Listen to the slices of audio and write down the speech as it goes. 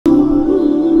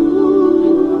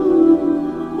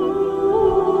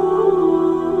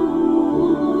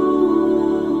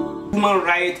human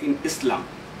rights in Islam.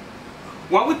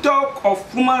 When we talk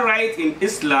of human rights in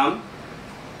Islam,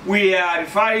 we are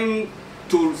referring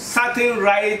to certain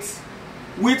rights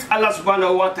which Allah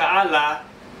subhanahu wa ta'ala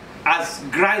has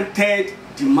granted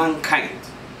to mankind.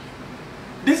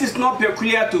 This is not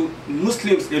peculiar to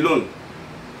Muslims alone.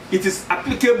 It is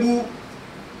applicable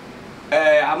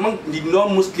among the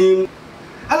non-Muslims.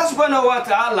 Allah subhanahu wa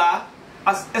ta'ala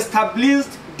has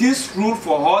established this rule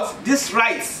for us, this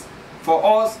rights for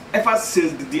us ever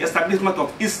since the establishment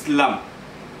of Islam.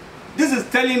 This is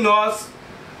telling us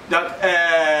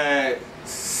that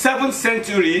 7th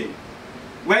century,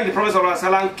 when the Prophet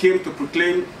ﷺ came to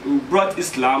proclaim, brought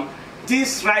Islam,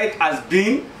 this right has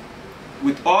been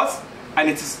with us, and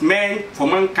it is meant for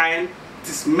mankind. It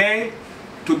is meant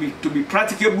to be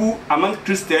practicable among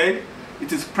Christians.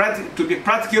 It is to be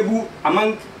practicable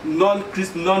among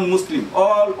non-Muslim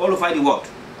all over the world.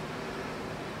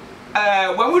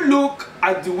 When we look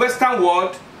at the Western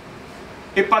world,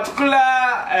 a particular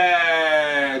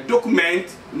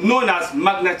document known as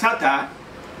Magna Carta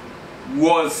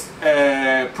was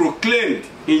proclaimed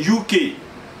in UK.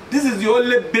 This is the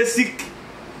only basic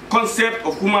concept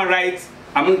of human rights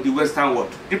among the Western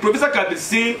world. The provision can be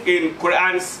seen in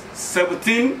Quran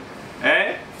 17,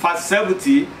 verse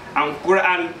 70, and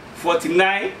Quran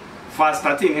 49, verse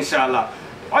 13, inshallah.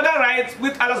 Other rights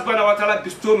which Allah subhanahu wa ta'ala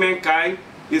bestow mankind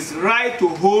is right to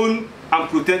own and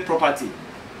protect property.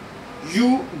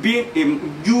 You be a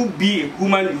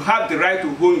human, you have the right to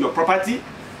own your property,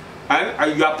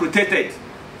 and you are protected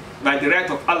by the right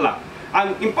of Allah.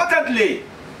 And importantly,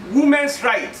 women's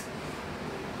rights.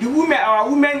 Our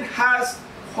women has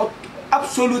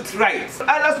absolute rights.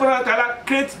 Allah subhanahu wa ta'ala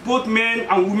creates both men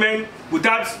and women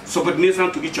without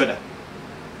subordination to each other.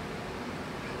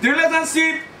 The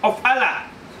relationship of Allah,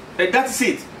 that's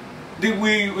it.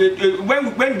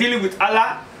 When dealing with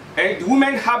Allah, the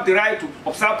women have the right to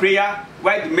observe prayer,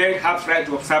 while the men have the right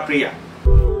to observe prayer.